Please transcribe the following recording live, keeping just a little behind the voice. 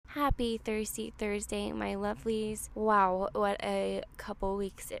Happy Thirsty Thursday, my lovelies. Wow, what a couple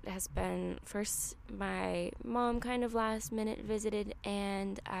weeks it has been. First, my mom kind of last minute visited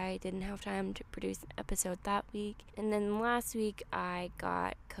and I didn't have time to produce an episode that week. And then last week I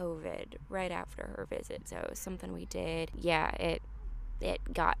got COVID right after her visit. So it was something we did. Yeah, it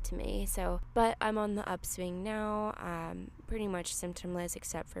got to me. But I'm on the upswing now. Pretty much symptomless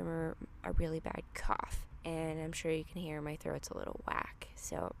except for a really bad cough. And I'm sure you can hear my throat's a little whack.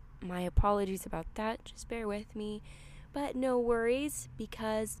 So my apologies about that. Just bear with me. But no worries,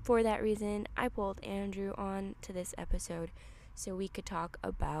 because for that reason, I pulled Andrew on to this episode so we could talk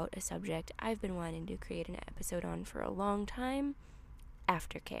about a subject I've been wanting to create an episode on for a long time: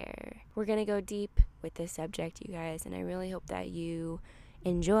 aftercare. We're going to go deep with this subject, you guys, and I really hope that you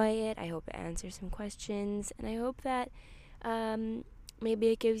enjoy it. I hope it answers some questions, and I hope that maybe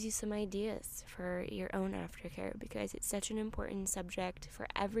it gives you some ideas for your own aftercare, because it's such an important subject for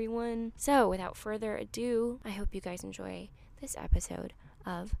everyone. So without further ado, I hope you guys enjoy this episode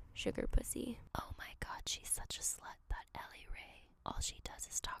of Sugar Pussy. Oh my god, she's such a slut, that Ellie Ray. All she does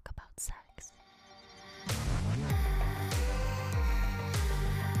is talk about sex.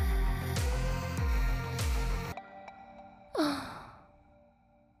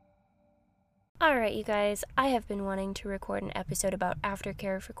 Alright, you guys, I have been wanting to record an episode about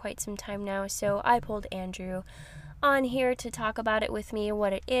aftercare for quite some time now, so I pulled Andrew on here to talk about it with me,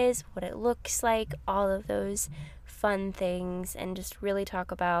 what it is, what it looks like, all of those fun things, and just really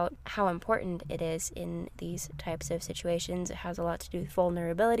talk about how important it is in these types of situations. It has a lot to do with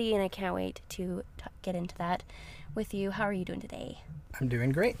vulnerability, and I can't wait to get into that with you. How are you doing today? I'm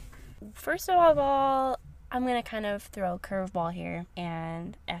doing great. First of all, I'm going to kind of throw a curveball here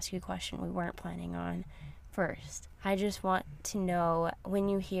and ask you a question we weren't planning on first. I just want to know, when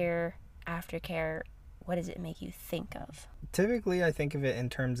you hear aftercare, what does it make you think of? Typically, I think of it in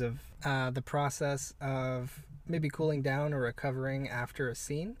terms of the process of maybe cooling down or recovering after a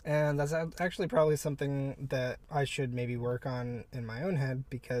scene. And that's actually probably something that I should maybe work on in my own head,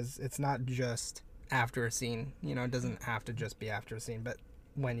 because it's not just after a scene. You know, it doesn't have to just be after a scene, but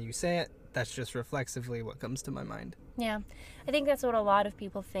when you say it, that's just reflexively what comes to my mind. Yeah, I think that's what a lot of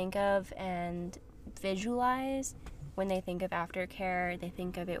people think of and visualize when they think of aftercare. They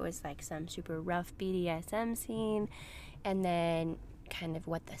think of it was like some super rough BDSM scene and then kind of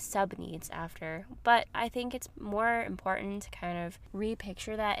what the sub needs after. But I think it's more important to kind of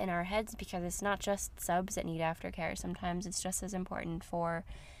repicture that in our heads, because it's not just subs that need aftercare. Sometimes it's just as important for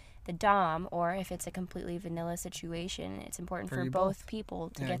the dom, or if it's a completely vanilla situation, it's important for both people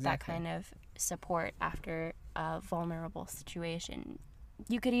to get that kind of support after a vulnerable situation.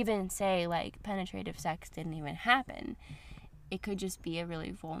 You could even say, like, penetrative sex didn't even happen. It could just be a really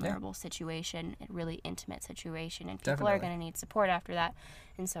vulnerable situation, a really intimate situation, and people are going to need support after that.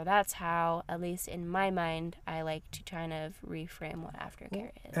 And so that's how, at least in my mind, I like to kind of reframe what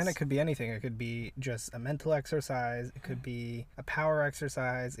aftercare is. And it could be anything. It could be just a mental exercise. It could be a power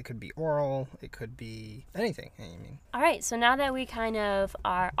exercise. It could be oral. It could be anything. I mean. All right, so now that we kind of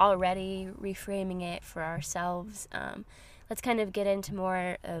are already reframing it for ourselves, let's kind of get into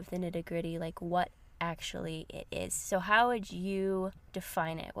more of the nitty-gritty, like what actually it is. So how would you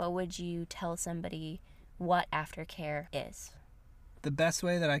define it? What would you tell somebody what aftercare is? The best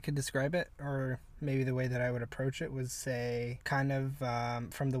way that I could describe it, or maybe the way that I would approach it, was say kind of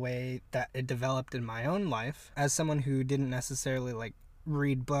from the way that it developed in my own life as someone who didn't necessarily like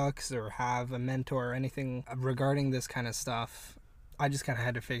read books or have a mentor or anything regarding this kind of stuff. I just kind of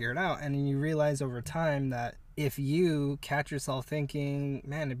had to figure it out. And you realize over time that if you catch yourself thinking,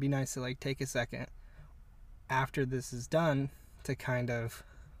 man, it'd be nice to like take a second after this is done to kind of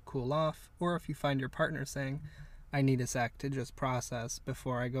cool off, or if you find your partner saying, I need a sec to just process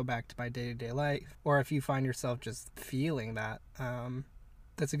before I go back to my day-to-day life, or if you find yourself just feeling that,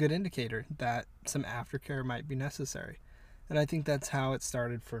 that's a good indicator that some aftercare might be necessary. And I think that's how it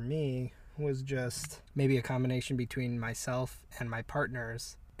started for me, was just maybe a combination between myself and my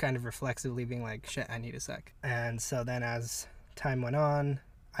partners kind of reflexively being like, shit, I need a sec. And so then as time went on,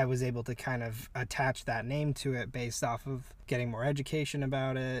 I was able to kind of attach that name to it based off of getting more education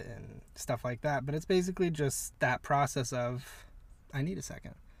about it and stuff like that. But it's basically just that process of, I need a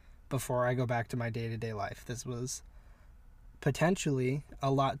second before I go back to my day-to-day life. This was potentially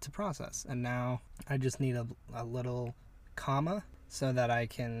a lot to process, and now I just need a little comma so that I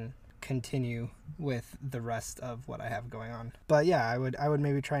can continue with the rest of what I have going on. But yeah, I would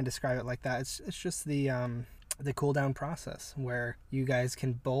maybe try and describe it like that. It's just the cool down process where you guys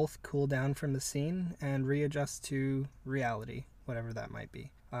can both cool down from the scene and readjust to reality, whatever that might be.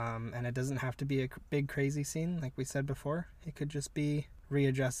 And it doesn't have to be a big crazy scene like we said before. It could just be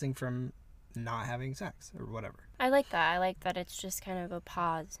readjusting from not having sex or whatever. I like that. I like that it's just kind of a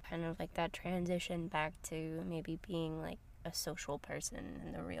pause, kind of like that transition back to maybe being like a social person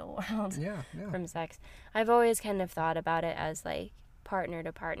in the real world. Yeah. From sex. I've always kind of thought about it as like partner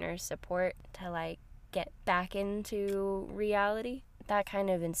to partner support to like get back into reality. That kind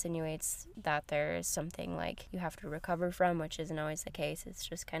of insinuates that there is something like you have to recover from, which isn't always the case. It's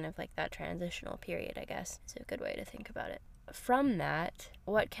just kind of like that transitional period, I guess. It's a good way to think about it. From that,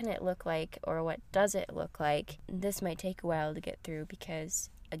 what can it look like, or what does it look like? This might take a while to get through because,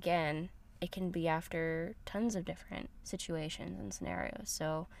 again, it can be after tons of different situations and scenarios.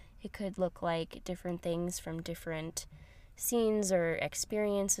 So it could look like different things from different scenes or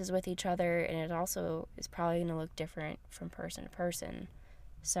experiences with each other, and it also is probably going to look different from person to person.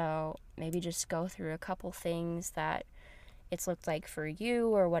 So maybe just go through a couple things that it's looked like for you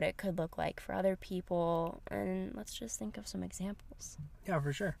or what it could look like for other people, and let's just think of some examples. Yeah,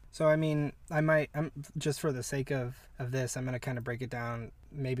 for sure. So I'm just for the sake of this, I'm going to kind of break it down.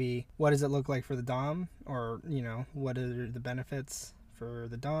 Maybe what does it look like for the dom, or what are the benefits for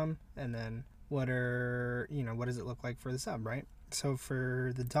the dom, and then what does it look like for the sub, right? So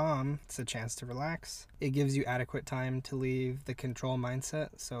for the dom, it's a chance to relax. It gives you adequate time to leave the control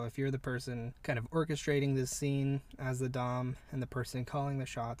mindset. So if you're the person kind of orchestrating this scene as the dom and the person calling the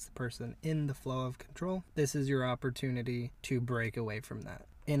shots, the person in the flow of control, this is your opportunity to break away from that.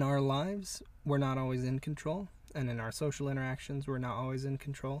 In our lives, we're not always in control. And in our social interactions, we're not always in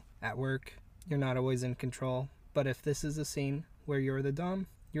control. At work, you're not always in control. But if this is a scene where you're the dom,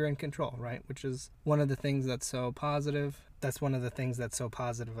 you're in control, right? Which is one of the things that's so positive. That's one of the things that's so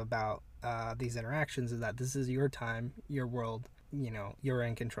positive about these interactions, is that this is your time, your world, you're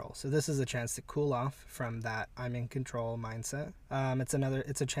in control. So this is a chance to cool off from that I'm in control mindset.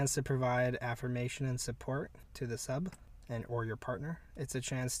 It's a chance to provide affirmation and support to the sub or your partner. It's a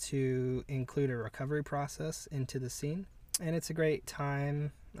chance to include a recovery process into the scene. And it's a great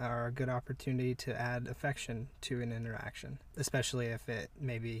time or a good opportunity to add affection to an interaction, especially if it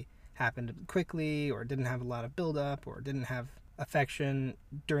maybe happened quickly or didn't have a lot of build-up or didn't have affection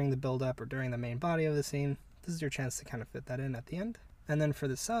during the build-up or during the main body of the scene. This is your chance to kind of fit that in at the end. And then for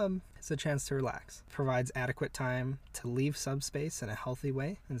the sub, it's a chance to relax. Provides adequate time to leave subspace in a healthy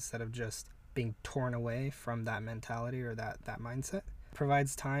way instead of just being torn away from that mentality or that mindset.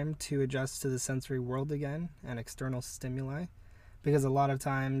 Provides time to adjust to the sensory world again and external stimuli, because a lot of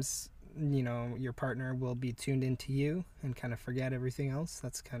times, your partner will be tuned into you and kind of forget everything else.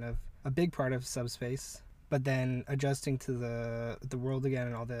 That's kind of a big part of subspace. But then adjusting to the world again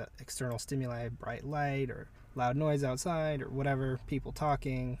and all the external stimuli, bright light or loud noise outside or whatever, people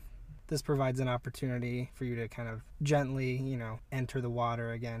talking, this provides an opportunity for you to kind of gently, enter the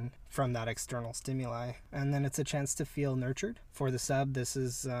water again from that external stimuli. And then it's a chance to feel nurtured. For the sub, this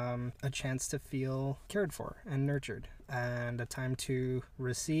is a chance to feel cared for and nurtured, and a time to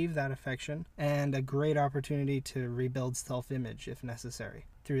receive that affection, and a great opportunity to rebuild self-image if necessary.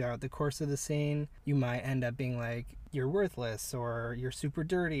 Throughout the course of the scene, you might end up being like, you're worthless, or you're super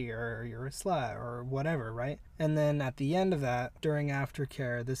dirty, or you're a slut, or whatever, right? And then at the end of that, during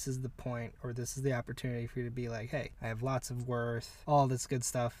aftercare, this is the point, or this is the opportunity for you to be like, hey, I have lots of worth, all this good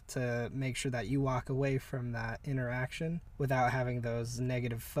stuff, to make sure that you walk away from that interaction without having those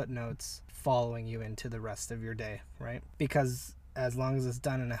negative footnotes following you into the rest of your day, right? Because as long as it's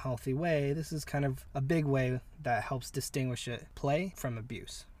done in a healthy way, this is kind of a big way that helps distinguish play from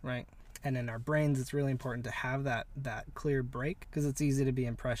abuse, right? And in our brains, it's really important to have that clear break, because it's easy to be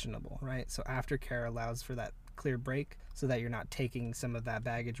impressionable, right? So aftercare allows for that clear break so that you're not taking some of that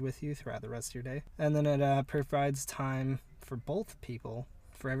baggage with you throughout the rest of your day. And then it provides time for both people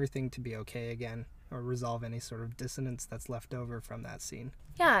for everything to be okay again, or resolve any sort of dissonance that's left over from that scene.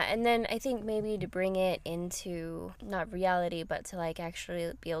 Yeah, and then I think maybe to bring it into not reality, but to like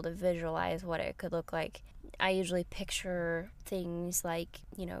actually be able to visualize what it could look like. I usually picture things like,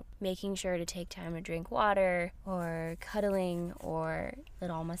 making sure to take time to drink water, or cuddling, or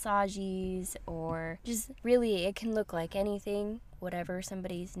little massages, or just really, it can look like anything, whatever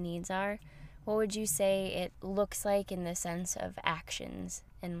somebody's needs are. What would you say it looks like in the sense of actions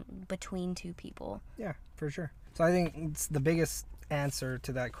and between two people? Yeah, for sure. So I think it's the biggest answer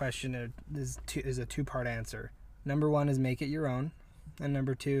to that question is a two-part answer. Number one is make it your own, and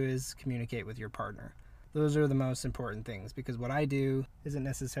number two is communicate with your partner. Those are the most important things, because what I do isn't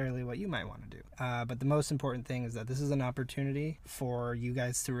necessarily what you might want to do. But the most important thing is that this is an opportunity for you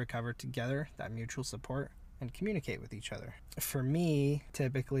guys to recover together, that mutual support, and communicate with each other. For me,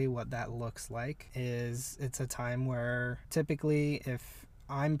 typically what that looks like is it's a time where typically if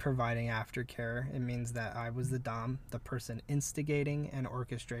I'm providing aftercare, it means that I was the dom, the person instigating and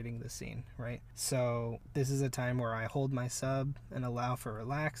orchestrating the scene, right? So this is a time where I hold my sub and allow for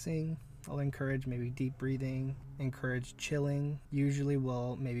relaxing. I'll encourage maybe deep breathing, encourage chilling. Usually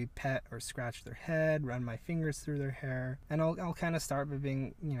we'll maybe pet or scratch their head, run my fingers through their hair, and I'll kind of start by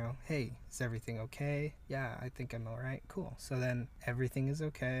being, hey, is everything okay? Yeah, I think I'm all right. Cool. So then everything is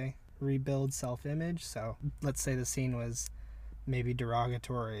okay. Rebuild self-image. So let's say the scene was maybe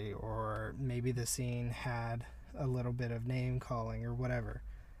derogatory, or maybe the scene had a little bit of name calling or whatever.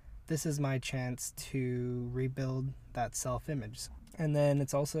 This is my chance to rebuild that self-image. And then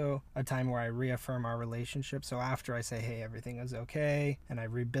it's also a time where I reaffirm our relationship. So after I say, hey, everything is okay, and I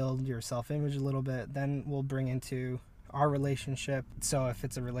rebuild your self-image a little bit, then we'll bring into our relationship. So if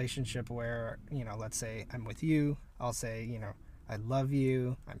it's a relationship where, let's say I'm with you, I'll say, I love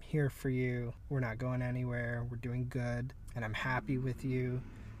you, I'm here for you, we're not going anywhere, we're doing good, and I'm happy with you,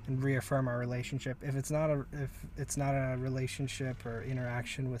 and reaffirm our relationship. If it's not a relationship or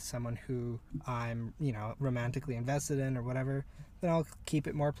interaction with someone who I'm, romantically invested in or whatever, then I'll keep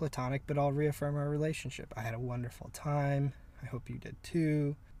it more platonic, but I'll reaffirm our relationship. I had a wonderful time. I hope you did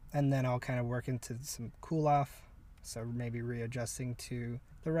too. And then I'll kind of work into some cool off. So maybe readjusting to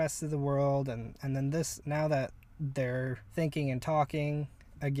the rest of the world. And then this, now that they're thinking and talking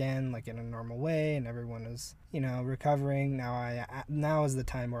again, like in a normal way, and everyone is, recovering, now is the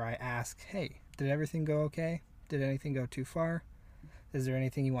time where I ask, hey, did everything go okay? Did anything go too far? Is there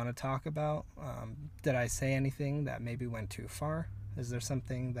anything you want to talk about? Did I say anything that maybe went too far? Is there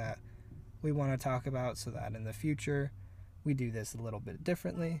something that we want to talk about so that in the future we do this a little bit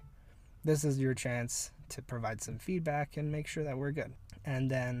differently? This is your chance to provide some feedback and make sure that we're good. And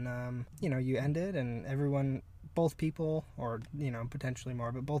then, you end it, and everyone, both people, or, potentially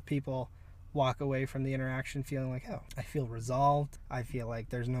more, but both people walk away from the interaction feeling like, oh, I feel resolved. I feel like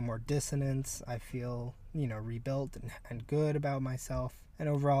there's no more dissonance. I feel, rebuilt and good about myself. And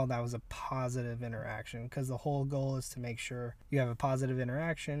overall, that was a positive interaction, because the whole goal is to make sure you have a positive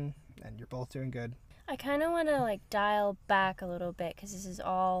interaction and you're both doing good. I kind of want to dial back a little bit, because this is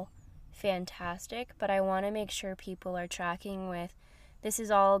all fantastic, but I want to make sure people are tracking with, this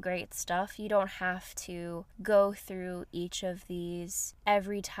is all great stuff. You don't have to go through each of these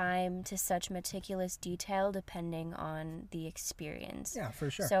every time to such meticulous detail, depending on the experience. Yeah,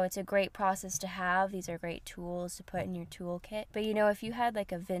 for sure. So it's a great process to have. These are great tools to put in your toolkit. But if you had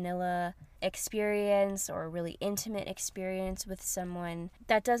a vanilla experience or a really intimate experience with someone,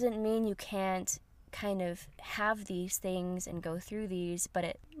 that doesn't mean you can't kind of have these things and go through these, but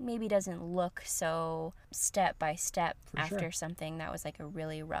it maybe doesn't look so step by step after something that was a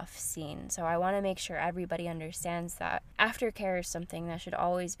really rough scene. So I want to make sure everybody understands that aftercare is something that should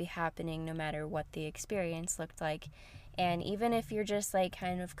always be happening, no matter what the experience looked like. And even if you're just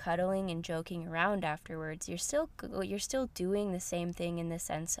kind of cuddling and joking around afterwards, you're still doing the same thing, in the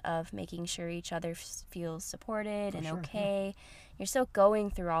sense of making sure each other feels supported and okay. Yeah. You're still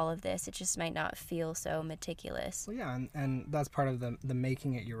going through all of this. It just might not feel so meticulous. Well, yeah, and that's part of the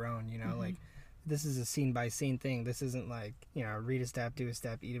making it your own. Mm-hmm. This is a scene by scene thing. This isn't read a step, do a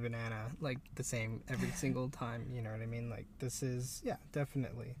step, eat a banana, the same every single time. You know what I mean? This is, yeah,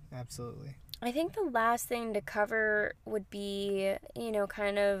 definitely, absolutely. I think the last thing to cover would be,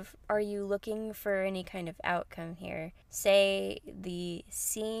 kind of, are you looking for any kind of outcome here? Say the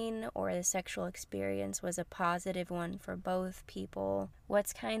scene or the sexual experience was a positive one for both people.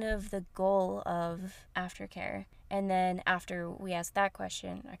 What's kind of the goal of aftercare? And then after we ask that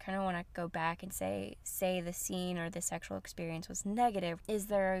question, I kind of want to go back and say the scene or the sexual experience was negative. Is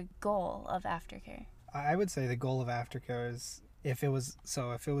there a goal of aftercare? I would say the goal of aftercare is, if it was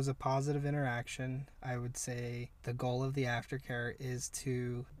a positive interaction, I would say the goal of the aftercare is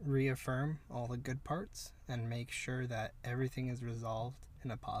to reaffirm all the good parts and make sure that everything is resolved in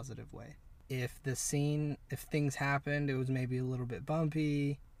a positive way. If things happened, it was maybe a little bit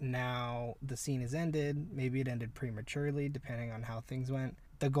bumpy, now the scene is ended, maybe it ended prematurely, depending on how things went.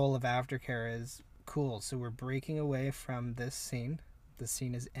 The goal of aftercare is, cool, so we're breaking away from this scene. The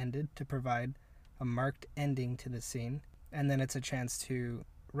scene is ended to provide a marked ending to the scene. And then it's a chance to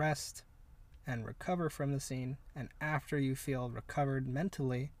rest and recover from the scene. And after you feel recovered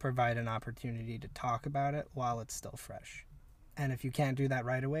mentally, provide an opportunity to talk about it while it's still fresh. And if you can't do that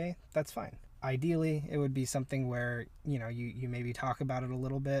right away, that's fine. Ideally, it would be something where, you maybe talk about it a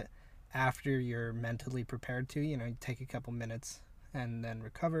little bit after you're mentally prepared to, you take a couple minutes and then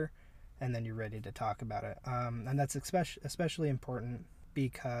recover, and then you're ready to talk about it. And that's especially important,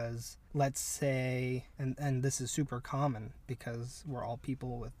 because let's say, and this is super common because we're all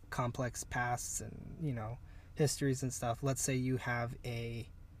people with complex pasts and, histories and stuff. Let's say you have a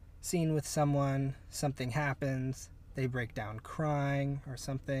scene with someone, something happens, they break down crying or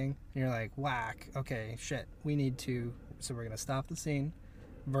something, and you're like, whack, okay, shit, so we're going to stop the scene,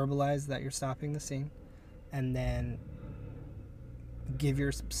 verbalize that you're stopping the scene, and then give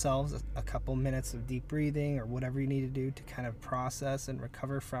yourselves a couple minutes of deep breathing or whatever you need to do to kind of process and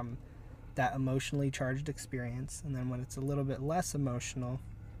recover from that emotionally charged experience. And then when it's a little bit less emotional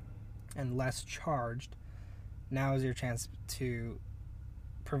and less charged, now is your chance to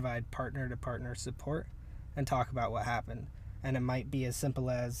provide partner-to-partner support and talk about what happened. And it might be as simple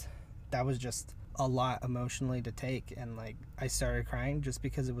as, that was just a lot emotionally to take, and like I started crying just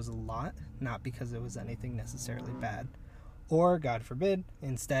because it was a lot, not because it was anything necessarily bad. Or God forbid,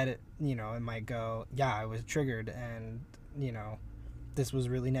 instead it might go, yeah, I was triggered, and this was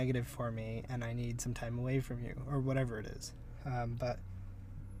really negative for me and I need some time away from you, or whatever it is. But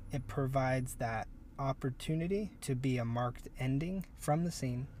it provides that opportunity to be a marked ending from the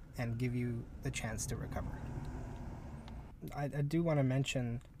scene and give you the chance to recover. I do want to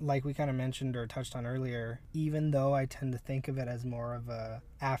mention, like we kind of mentioned or touched on earlier, even though I tend to think of it as more of a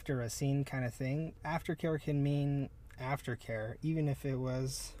after a scene kind of thing, aftercare can mean aftercare, even if it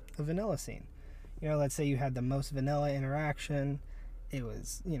was a vanilla scene. Let's say you had the most vanilla interaction, it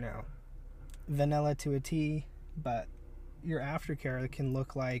was, vanilla to a T, but your aftercare can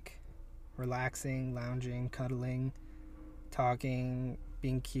look like relaxing, lounging, cuddling, talking,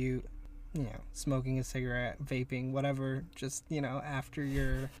 being cute, smoking a cigarette, vaping, whatever, just, after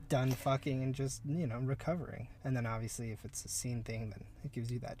you're done fucking and just, recovering. And then obviously if it's a scene thing, then it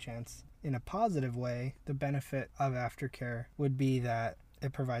gives you that chance. In a positive way, the benefit of aftercare would be that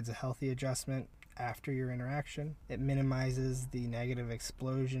it provides a healthy adjustment after your interaction. It minimizes the negative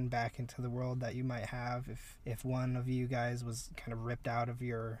explosion back into the world that you might have if one of you guys was kind of ripped out of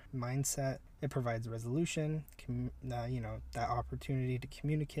your mindset. It provides resolution, that opportunity to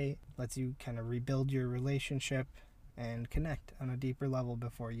communicate, lets you kind of rebuild your relationship and connect on a deeper level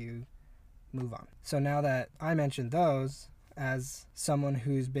before you move on. So now that I mentioned those, as someone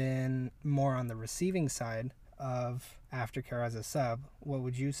who's been more on the receiving side of aftercare as a sub, what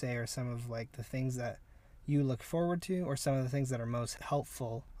would you say are some of like the things that you look forward to, or some of the things that are most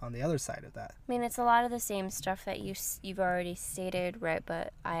helpful on the other side of that? I mean, it's a lot of the same stuff that you've already stated, right?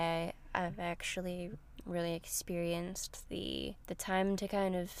 But I've actually really experienced the time to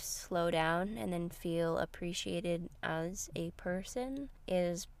kind of slow down and then feel appreciated as a person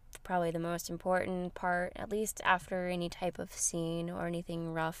is probably the most important part, at least after any type of scene or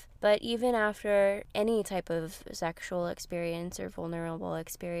anything rough. But even after any type of sexual experience or vulnerable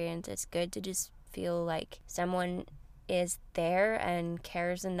experience, it's good to just feel like someone is there and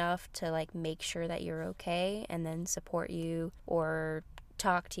cares enough to like make sure that you're okay and then support you or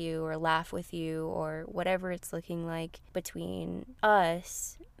talk to you or laugh with you or whatever it's looking like between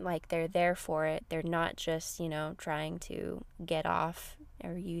us. Like they're there for it. They're not just, trying to get off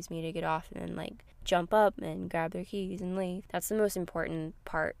or use me to get off and then like jump up and grab their keys and leave. That's the most important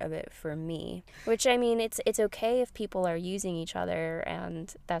part of it for me. Which, I mean, it's okay if people are using each other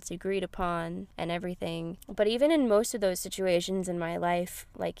and that's agreed upon and everything. But even in most of those situations in my life,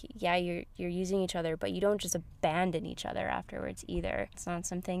 like, yeah, you're using each other, but you don't just abandon each other afterwards either. It's not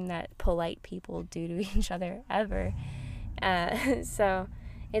something that polite people do to each other ever. So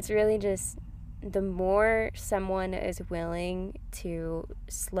it's really just, the more someone is willing to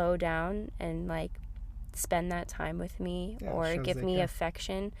slow down and like spend that time with me or give me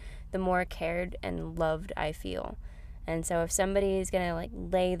affection, the more cared and loved I feel. And so if somebody is gonna like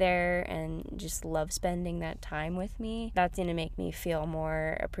lay there and just love spending that time with me, that's gonna make me feel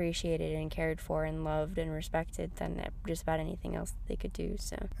more appreciated and cared for and loved and respected than just about anything else that they could do.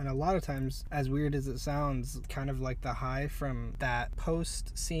 So, and a lot of times, as weird as it sounds, kind of like the high from that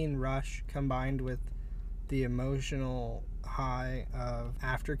post-scene rush combined with the emotional high of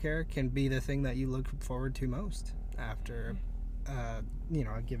aftercare can be the thing that you look forward to most after a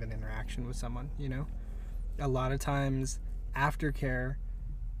given interaction with someone. A lot of times aftercare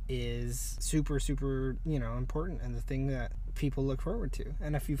is super, super, important and the thing that people look forward to.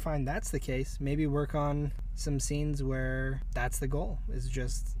 And if you find that's the case, maybe work on some scenes where that's the goal, is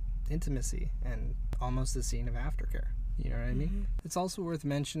just intimacy and almost a scene of aftercare. You know what I mean? Mm-hmm. It's also worth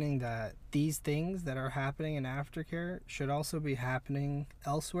mentioning that these things that are happening in aftercare should also be happening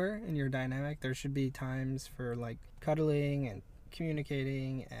elsewhere in your dynamic. There should be times for like cuddling and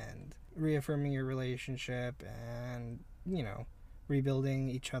communicating and reaffirming your relationship and, rebuilding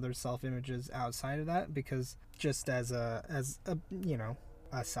each other's self-images outside of that, because just as a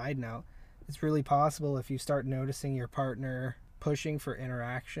side note, it's really possible if you start noticing your partner pushing for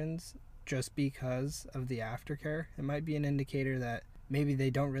interactions just because of the aftercare. It might be an indicator that maybe they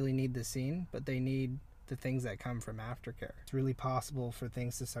don't really need the scene, but they need the things that come from aftercare. It's really possible for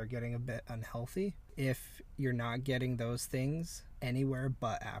things to start getting a bit unhealthy if you're not getting those things anywhere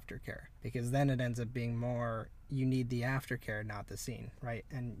but aftercare, because then it ends up being more you need the aftercare, not the scene, right?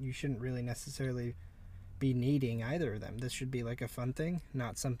 And you shouldn't really necessarily be needing either of them. This should be like a fun thing,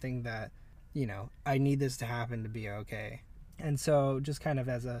 not something that, I need this to happen to be okay. And so just kind of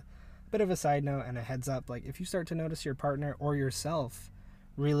as a bit of a side note and a heads up, like if you start to notice your partner or yourself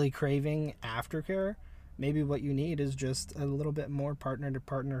really craving aftercare, maybe what you need is just a little bit more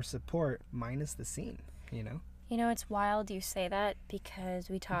partner-to-partner support minus the scene, It's wild you say that, because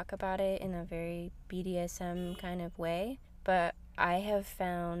we talk about it in a very BDSM kind of way, but I have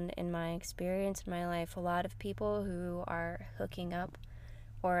found in my experience in my life a lot of people who are hooking up,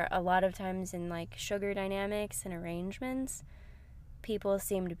 or a lot of times in like sugar dynamics and arrangements, people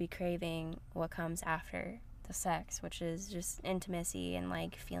seem to be craving what comes after the sex, which is just intimacy and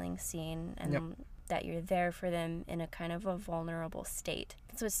like feeling seen and that you're there for them in a kind of a vulnerable state.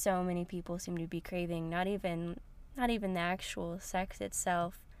 That's what so many people seem to be craving, not even the actual sex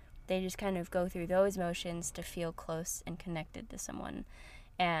itself. They just kind of go through those motions to feel close and connected to someone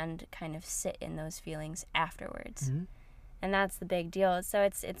and kind of sit in those feelings afterwards. Mm-hmm. And that's the big deal. So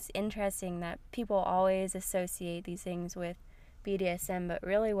it's interesting that people always associate these things with BDSM, but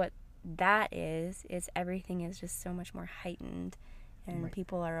really what that is everything is just so much more heightened, and right.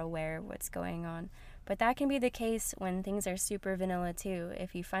 People are aware of what's going on. But that can be the case when things are super vanilla too.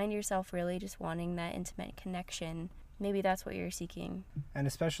 If you find yourself really just wanting that intimate connection, maybe that's what you're seeking. And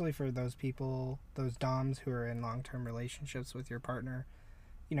especially for those people, those doms who are in long-term relationships with your partner,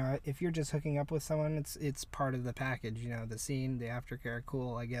 if you're just hooking up with someone, it's part of the package, the scene, the aftercare,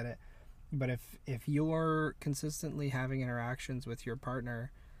 cool, I get it. But if you're consistently having interactions with your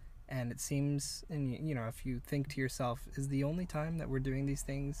partner, and it seems, and if you think to yourself, is the only time that we're doing these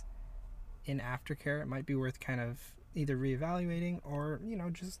things in aftercare, it might be worth kind of either reevaluating or,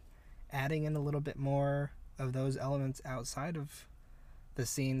 just adding in a little bit more of those elements outside of the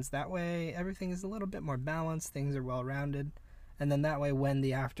scenes. That way everything is a little bit more balanced, things are well rounded, and then that way when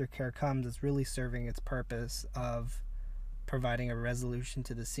the aftercare comes, it's really serving its purpose of providing a resolution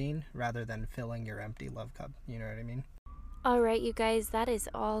to the scene rather than filling your empty love cup. You know what I mean? Alright, you guys, that is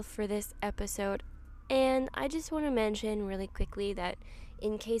all for this episode. And I just want to mention really quickly that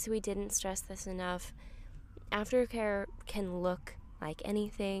in case we didn't stress this enough, aftercare can look like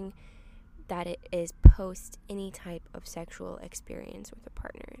anything, that it is post any type of sexual experience with a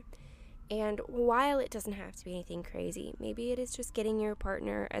partner. And while it doesn't have to be anything crazy, maybe it is just getting your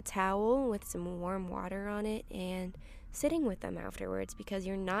partner a towel with some warm water on it and sitting with them afterwards because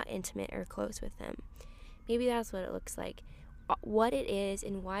you're not intimate or close with them. Maybe that's what it looks like. What it is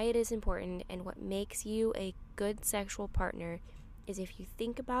and why it is important and what makes you a good sexual partner is if you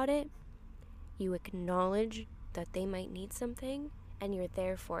think about it, you acknowledge that they might need something and you're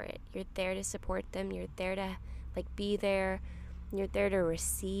there for it. You're there to support them. You're there to be there. You're there to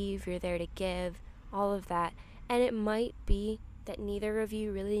receive. You're there to give. All of that. And it might be that neither of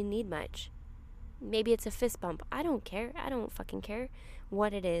you really need much. Maybe it's a fist bump. I don't care. I don't fucking care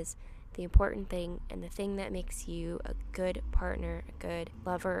what it is. The important thing and the thing that makes you a good partner, a good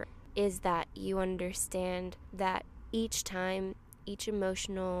lover, is that you understand that each time, each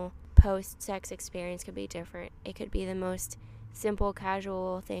emotional post-sex experience could be different. It could be the most simple,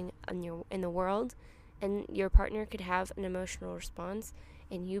 casual thing in the world, and your partner could have an emotional response,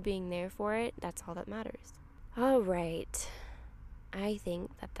 and you being there for it, that's all that matters. All right. I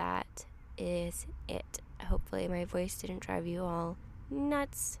think that is it. Hopefully my voice didn't drive you all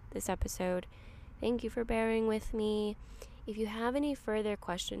nuts this episode. Thank you for bearing with me. If you have any further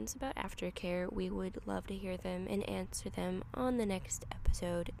questions about aftercare, we would love to hear them and answer them on the next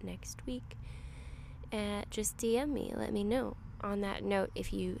episode next week. Just DM me, let me know. On that note,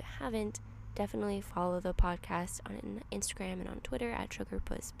 if you haven't, definitely follow the podcast on Instagram and on Twitter at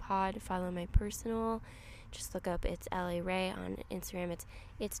SugarPussPod. Follow my personal. Just look up It's Ellie Ray. On Instagram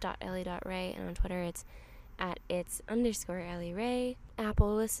it's .ellie.ray, and on Twitter it's at its_Ellie Ray.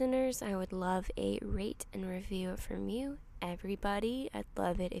 Apple listeners, I would love a rate and review from you. Everybody, I'd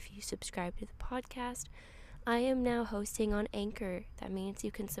love it if you subscribe to the podcast. I am now hosting on Anchor. That means you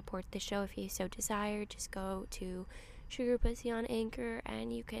can support the show if you so desire. Just go to Sugar Pussy on Anchor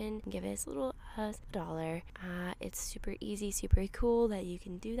and you can give us a little $1. It's super easy, super cool that you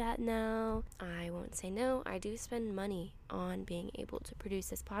can do that now. I won't say no. I do spend money on being able to produce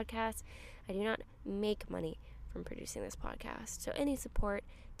this podcast. I do not make money from producing this podcast. So any support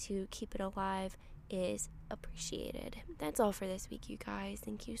to keep it alive is appreciated. That's all for this week, you guys.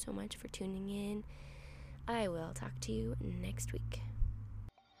 Thank you so much for tuning in. I will talk to you next week.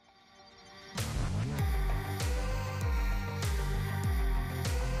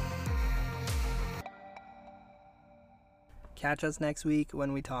 Catch us next week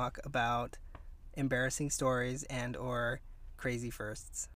when we talk about embarrassing stories and or crazy firsts.